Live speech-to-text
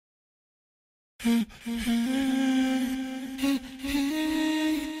I've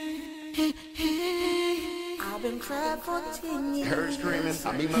been trapped for 10 years. Heard screaming,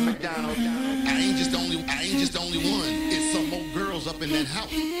 I meet my McDonald's. I ain't just the only one. It's some more girls up in that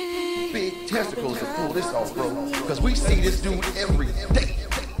house. Big testicles to pull this off, bro. Cause we see this dude every day.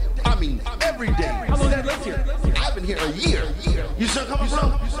 I mean, every day. How long have you lived here? I've been here a year. You still coming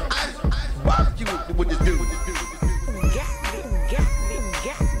from? I barbecue with this dude.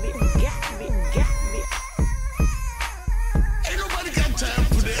 Ain't nobody got time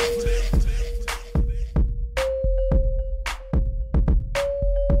for that.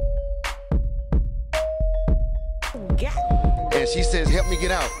 And she says, help me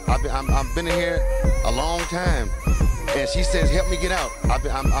get out. I've been in here a long time. And she says, help me get out. I've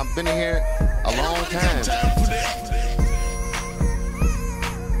been in here a long time.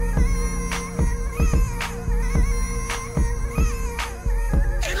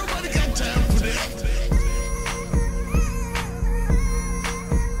 Ain't nobody got time for that.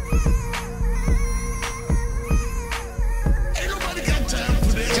 Ain't nobody got time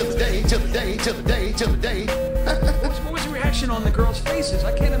for that. Till the day. What was the reaction on the girls' faces?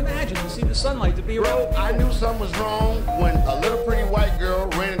 I can't imagine to see the sunlight to be around. Bro, I knew something was wrong when a little pretty white girl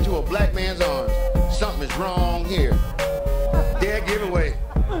ran into a black man's arms. Something is wrong here. Dead giveaway.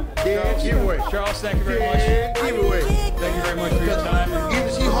 Dead giveaway. Charles, thank you very much. Dead giveaway. Thank you very much for your time.